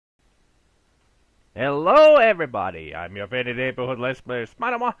Hello everybody, I'm your favorite neighborhood Let's Play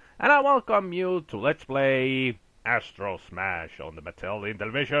SpiderMwa, and I welcome you to Let's Play Astrosmash on the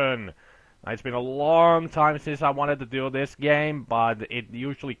Intellivision. It's been a long time since I wanted to do this game, but it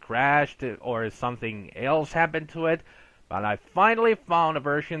usually crashed or something else happened to it. But I finally found a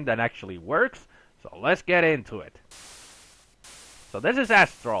version that actually works, so let's get into it. So this is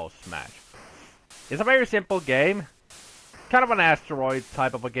Astrosmash. It's a very simple game. Kind of an asteroid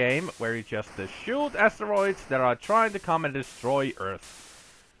type of a game, where you just shoot asteroids that are trying to come and destroy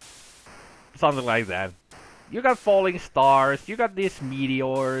Earth. Something like that. You got falling stars, you got these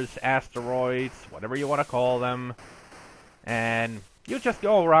meteors, asteroids, whatever you want to call them. And you just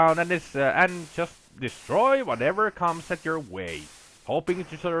go around and just destroy whatever comes at your way, hoping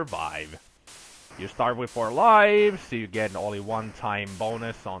to survive. You start with 4 lives, so you get only 1-time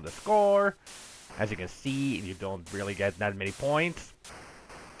bonus on the score. As you can see, you don't really get that many points.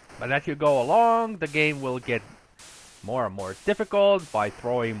 But as you go along, the game will get more and more difficult by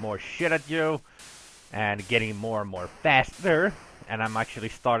throwing more shit at you and getting more and more faster. And I'm actually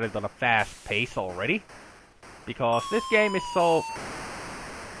started on a fast pace already, because this game is so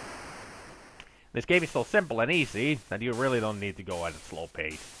simple and easy that you really don't need to go at a slow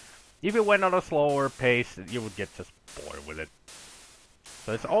pace. If you went on a slower pace, you would get just bored with it.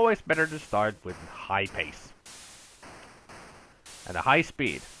 So it's always better to start with high pace and a high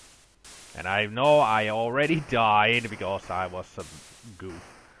speed. And I know I already died because I was a goof.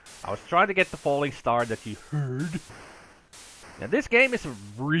 I was trying to get the falling star that you heard. Now this game is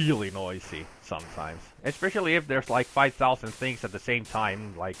really noisy sometimes, especially if there's like 5,000 things at the same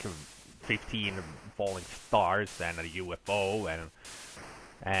time, like 15 falling stars and a UFO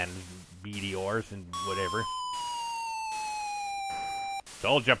and meteors and whatever.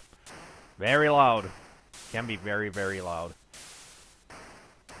 Told you. Very loud. Can be very, very loud.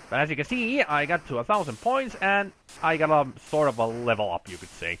 But as you can see, I got to 1,000 points, and I got a sort of a level up, you could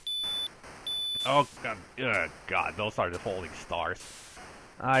say. Oh, God, those are the falling stars.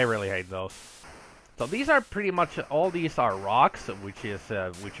 I really hate those. So these are pretty much, all these are rocks, which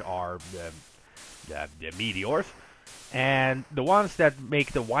are the meteors. And the ones that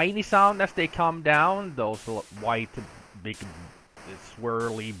make the whiny sound as they come down, those white, big,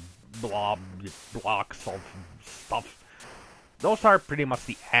 swirly blocks of stuff. Those are pretty much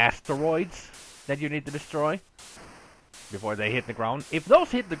the asteroids that you need to destroy before they hit the ground. If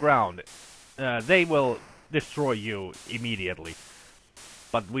those hit the ground, they will destroy you immediately.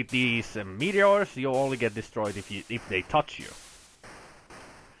 But with these meteors, you only get destroyed if they touch you.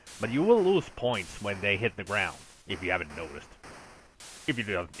 But you will lose points when they hit the ground, if you haven't noticed.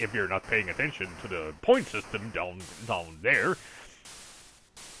 If you're not paying attention to the point system down there.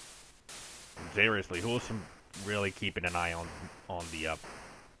 Seriously, who's really keeping an eye on the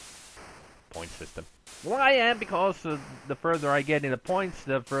point system? Well, I am, because the further I get in the points,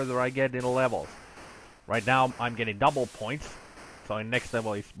 the further I get in the levels. Right now, I'm getting double points, so in next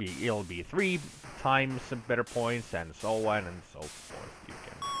level it'll be 3 times better points, and so on and so forth. You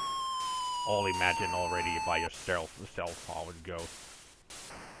can all imagine already by yourself how it goes.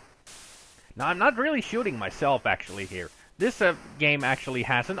 Now, I'm not really shooting myself actually here. This game actually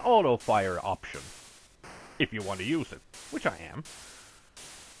has an auto-fire option, if you want to use it, which I am.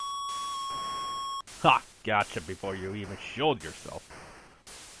 Ha! Gotcha before you even showed yourself.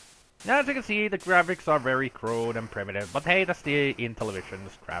 Now, as you can see, the graphics are very crude and primitive, but hey, that's the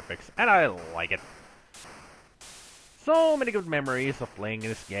Intellivision's graphics, and I like it. So many good memories of playing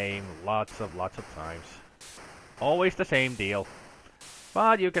this game, lots of times. Always the same deal.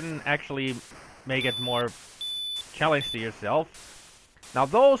 But you can actually make it more challenge to yourself. Now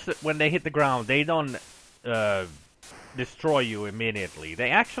those, when they hit the ground, they don't destroy you immediately. They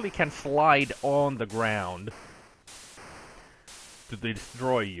actually can slide on the ground to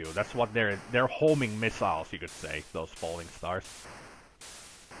destroy you. That's what they're homing missiles, you could say, those falling stars.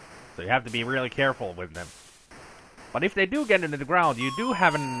 So you have to be really careful with them. But if they do get into the ground, you do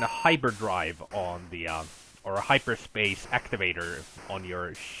have a hyperdrive on the or a hyperspace activator on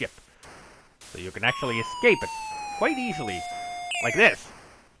your ship. So you can actually escape it quite easily, like this.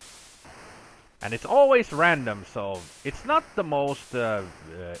 And it's always random, so it's not the most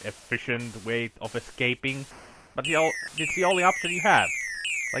efficient way of escaping, but it's the only option you have,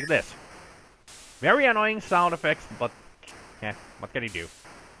 like this. Very annoying sound effects, but yeah, what can you do?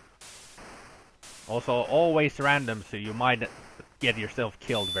 Also, always random, so you might get yourself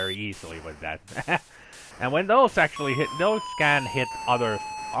killed very easily with that. And when those actually hit, those can hit other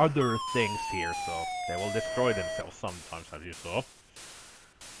things here, so they will destroy themselves sometimes, as you saw.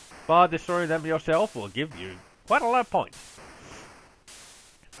 But destroying them yourself will give you quite a lot of points.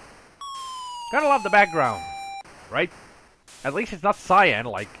 Gotta love the background, right? At least it's not cyan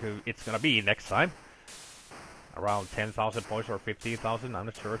like it's gonna be next time. Around 10,000 points or 15,000, I'm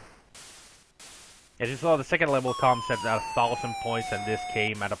not sure. As you saw, the second level comes at 1,000 points, and this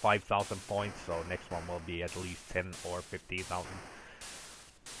came at 5,000 points, so next one will be at least 10 or 15,000.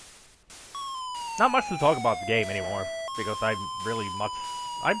 Not much to talk about the game anymore, because I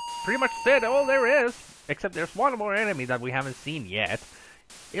pretty much said all there is, except there's one more enemy that we haven't seen yet.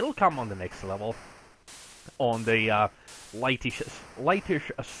 It'll come on the next level, on the lightish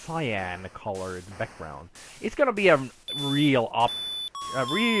cyan colored background. It's gonna be a real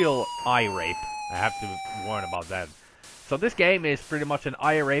eye rape. I have to warn about that. So this game is pretty much an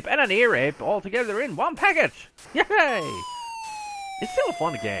eye rape and an ear rape all together in one package. Yay! It's still a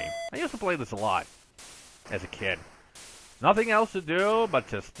fun game. I used to play this a lot as a kid. Nothing else to do but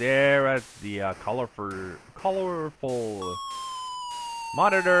to stare at the colorful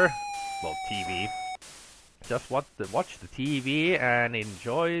monitor, well, TV. Just watch the TV and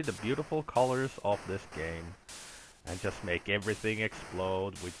enjoy the beautiful colors of this game. And just make everything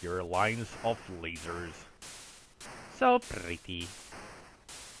explode with your lines of lasers. So pretty.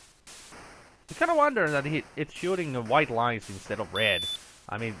 You kind of wonder that it's shooting white lines instead of red.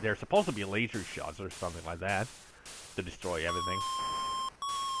 I mean, they're supposed to be laser shots or something like that to destroy everything.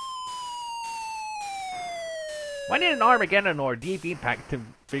 Why need an Armageddon or Deep Impact to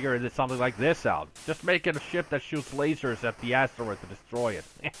figure something like this out? Just make it a ship that shoots lasers at the asteroid to destroy it.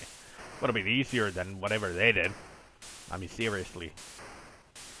 Would have been easier than whatever they did. I mean, seriously.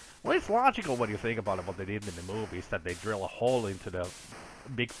 Well, it's logical when you think about it, what they did in the movies, that they drill a hole into the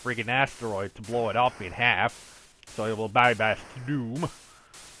big friggin' asteroid to blow it up in half, so it will bypass doom.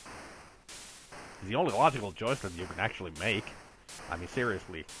 It's the only logical choice that you can actually make. I mean,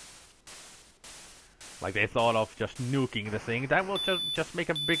 seriously. Like, they thought of just nuking the thing, that will just make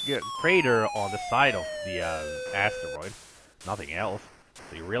a big crater on the side of the asteroid. Nothing else.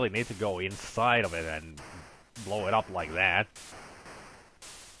 So you really need to go inside of it and blow it up like that.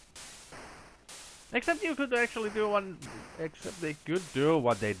 Except you could actually do one. Except they could do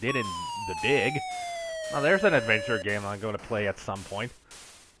what they did in The Dig. Now there's an adventure game I'm going to play at some point.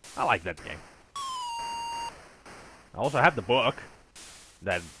 I like that game. I also have the book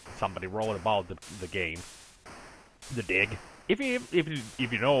that somebody wrote about the game, The Dig. If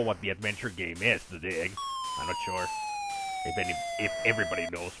you know what the adventure game is, The Dig, I'm not sure if everybody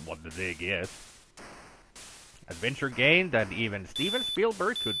knows what The Dig is. Adventure game that even Steven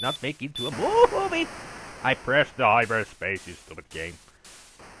Spielberg could not make into a movie. I pressed the hyperspace, you stupid game.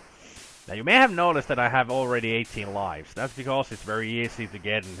 Now you may have noticed that I have already 18 lives. That's because it's very easy to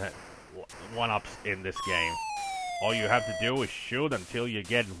get one-ups in this game. All you have to do is shoot until you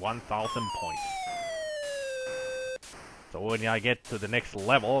get 1,000 points. So when I get to the next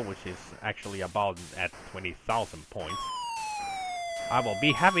level, which is actually about at 20,000 points, I will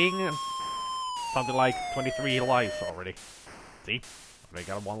be having something like 23 lives already. See? I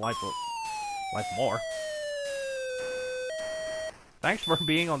got one life more. Thanks for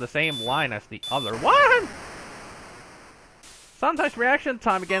being on the same line as the other one! Sometimes reaction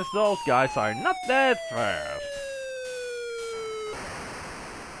time against those guys are not that fast.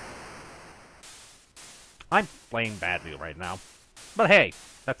 I'm playing badly right now. But hey,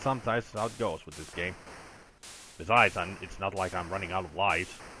 that's sometimes how it goes with this game. Besides, it's not like I'm running out of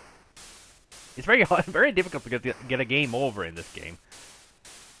lives. It's very difficult to get a game over in this game.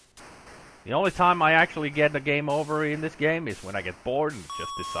 The only time I actually get a game over in this game is when I get bored and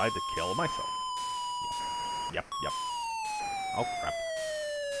just decide to kill myself. Yep. Oh, crap.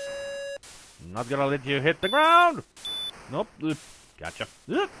 I'm not gonna let you hit the ground! Nope. Gotcha.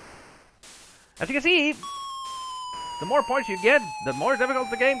 As you can see, the more points you get, the more difficult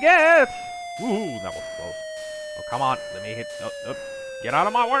the game gets! Woohoo, that was close. Oh, come on. Let me hit... Oh. Get out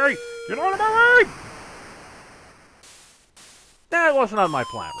of my way! Get out of my way! That was not my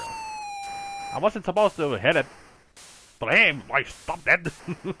plan, really. I wasn't supposed to hit it. But hey, I stopped it! It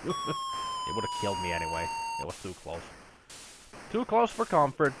would have killed me anyway. It was too close. Too close for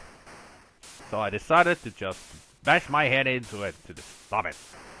comfort. So I decided to just bash my head into it to stop it.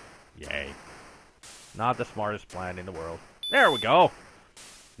 Yay. Not the smartest plan in the world. There we go!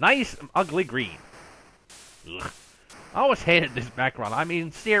 Nice, ugly green. Ugh. I always hated this background. I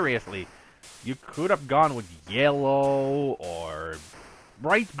mean, seriously. You could have gone with yellow or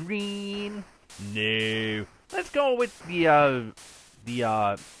bright green. No. Let's go with the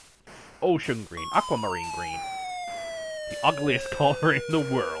ocean green, aquamarine green. The ugliest color in the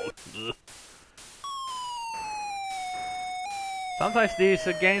world. Ugh. Sometimes these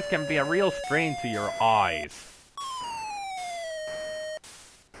games can be a real strain to your eyes.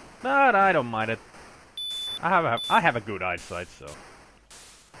 But I don't mind it. I have a good eyesight, so.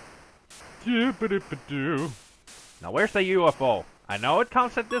 Now where's the UFO? I know it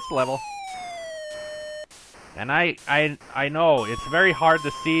counts at this level. And I know it's very hard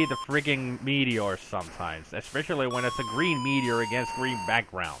to see the frigging meteors sometimes, especially when it's a green meteor against green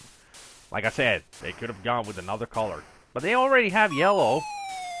background. Like I said, they could have gone with another color, but they already have yellow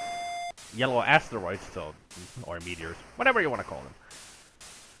asteroids, so, or meteors, whatever you want to call them.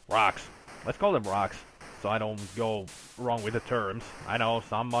 Rocks. Let's call them rocks, so I don't go wrong with the terms. I know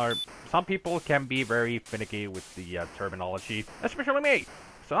some people can be very finicky with the terminology, especially me.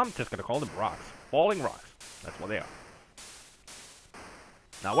 So I'm just gonna call them rocks. Falling rocks. That's what they are.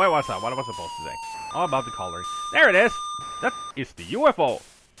 Now, where was I? What was I supposed to say? All about the coloring. There it is! That is the UFO!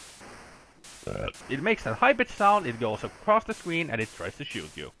 It makes a high-pitched sound, it goes across the screen, and it tries to shoot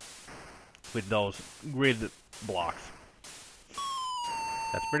you. With those grid blocks.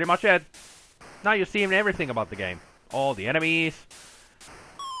 That's pretty much it. Now you've seen everything about the game. All the enemies.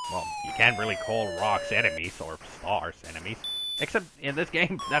 Well, you can't really call rocks enemies, or stars enemies. Except in this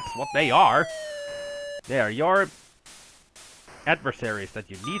game, that's what they are. They are your adversaries that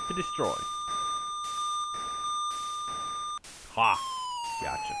you need to destroy. Ha!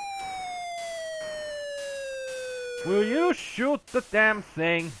 Gotcha. Will you shoot the damn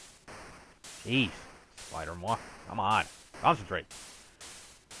thing? Jeez, SpiderMwa, come on, concentrate.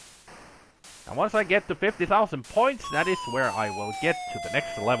 And once I get to 50,000 points, that is where I will get to the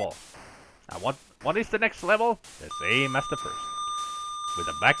next level. Now what is the next level? The same as the first, with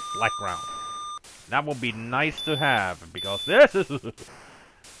a black background. That will be nice to have, because this is...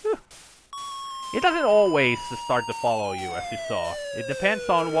 It doesn't always start to follow you, as you saw. It depends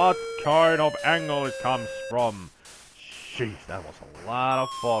on what kind of angle it comes from. Jeez, that was a lot of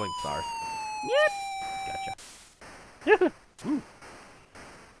falling stars. Yep, gotcha.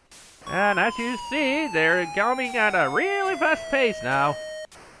 And as you see, they're coming at a really fast pace now.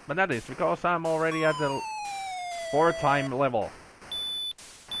 But that is because I'm already at the 4-time level.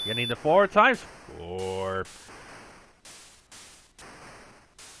 You need the 4 times 4.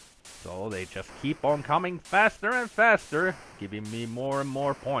 So they just keep on coming faster and faster, giving me more and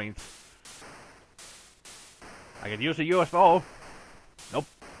more points. I could use a UFO. Nope.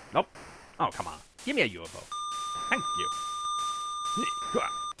 Nope. Oh, come on. Give me a UFO. Thank you.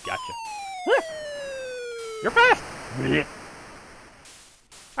 Gotcha. You're fast!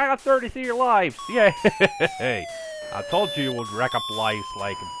 I got 33 lives. Yay! I told you would rack up lives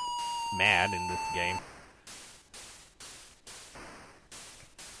like mad in this game.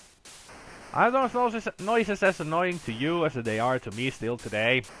 Are those noises as annoying to you as they are to me still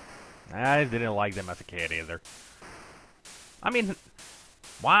today? I didn't like them as a kid either. I mean,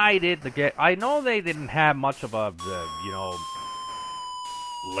 why did the game... I know they didn't have much of a, you know,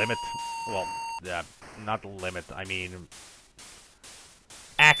 limit. Well, not limit, I mean...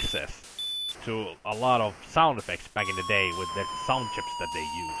 access to a lot of sound effects back in the day with the sound chips that they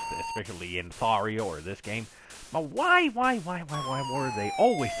used, especially in Atari or this game. But why were they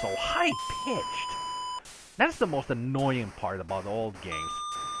always so high-pitched? That's the most annoying part about old games.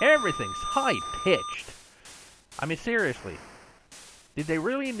 Everything's high-pitched. I mean, seriously. Did they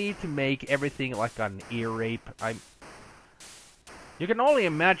really need to make everything like an ear rape? You can only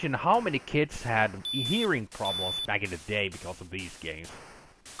imagine how many kids had hearing problems back in the day because of these games.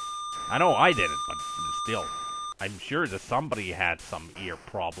 I know I didn't, but still. I'm sure that somebody had some ear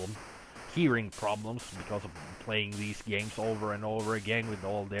problem. Hearing problems because of playing these games over and over again with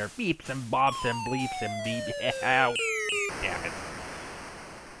all their beeps and bobs and bleeps and beep. Ow. Damn it.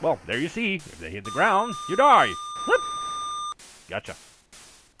 Well, there you see. If they hit the ground, you die. Whoop. Gotcha.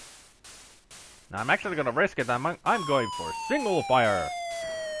 Now I'm actually gonna risk it. I'm going for single fire.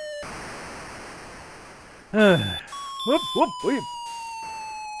 Whoop, whoop, whoop.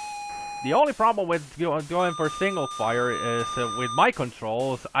 The only problem with going for single fire is with my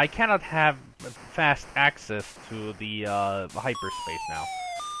controls, I cannot have fast access to the hyperspace now.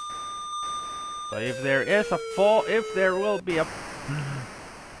 So if there is a if there will be a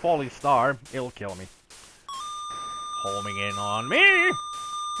falling star, it'll kill me. Homing in on me.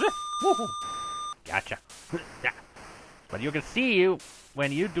 Gotcha. But you can see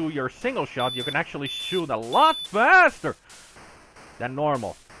when you do your single shot, you can actually shoot a lot faster than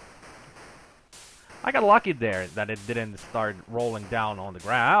normal. I got lucky there that it didn't start rolling down on the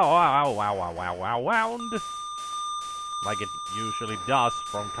ground. Like it usually does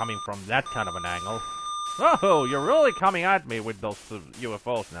coming from that kind of an angle. Oh, you're really coming at me with those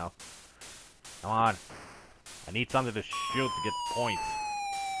UFOs now. Come on. I need something to shoot to get points.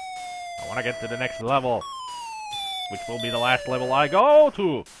 I want to get to the next level, which will be the last level I go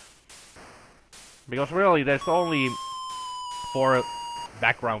to. Because really, there's only 4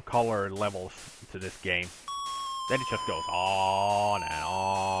 background color levels to this game. Then it just goes on and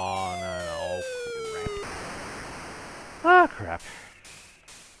on and oh crap. Ah crap.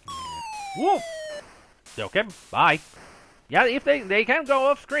 Whoa! Okay, bye. Yeah, if they can go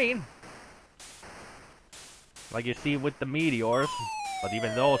off screen. Like you see with the meteors. But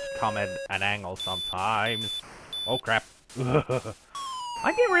even those come at an angle sometimes. Oh crap.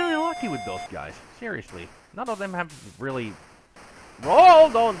 I get really lucky with those guys. Seriously. None of them have really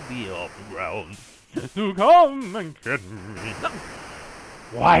rolled on the ground to come and get me. No.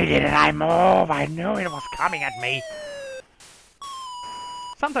 Why didn't I move? I knew it was coming at me.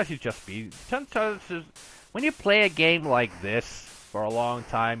 Sometimes you just when you play a game like this for a long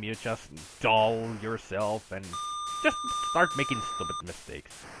time, you just dull yourself and just start making stupid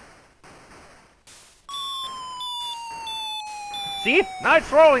mistakes. See? Now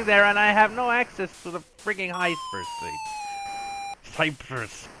it's rolling there and I have no access to the freaking high first stage.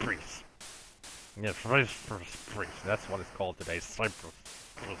 Cypress Priest. Yes, Cypress Priest. That's what it's called today. Cypress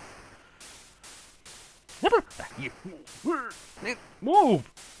Priest.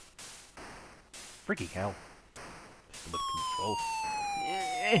 Move! Freaking hell. Stupid control.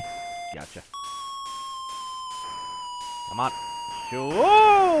 Gotcha. Come on.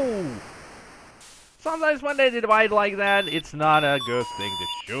 Shoot! Sometimes when they divide like that, it's not a good thing to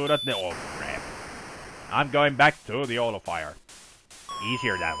shoot at the... Oh, crap. I'm going back to the auto-fire.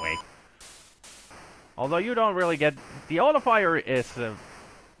 Easier that way. Although you don't really get... The auto-fire is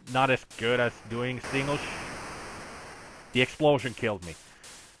not as good as doing single... The explosion killed me.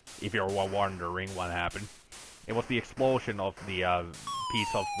 If you're wondering what happened. It was the explosion of the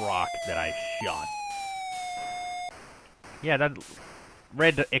piece of rock that I shot. Yeah, that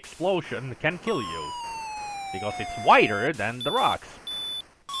red explosion can kill you. Because it's wider than the rocks.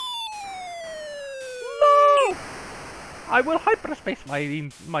 No! I will hyperspace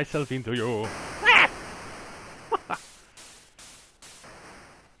myself into you.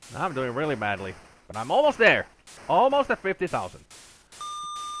 I'm doing really badly. But I'm almost there. Almost at 50,000.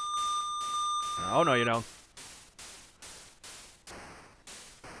 Oh, no, you don't.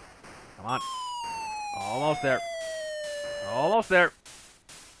 Come on. Almost there. Almost there.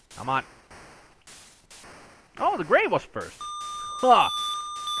 Come on. Oh, the gray was first. Huh.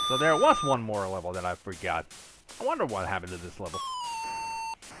 So there was one more level that I forgot. I wonder what happened to this level.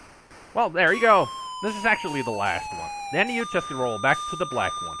 Well, there you go. This is actually the last one. Then you just roll back to the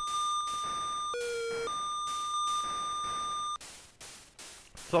black one.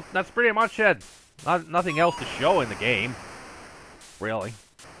 So that's pretty much it. Nothing else to show in the game. Really.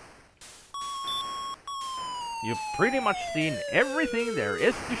 You've pretty much seen everything there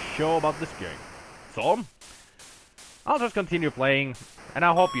is to show about this game. So, I'll just continue playing, and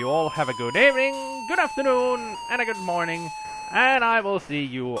I hope you all have a good evening, good afternoon, and a good morning, and I will see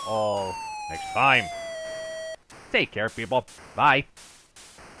you all next time. Take care, people. Bye.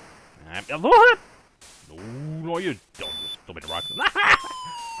 No, you don't, you stupid rock.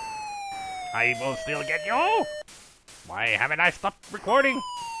 I will still get you. Why haven't I stopped recording?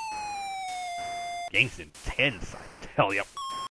 Game's intense, I tell you.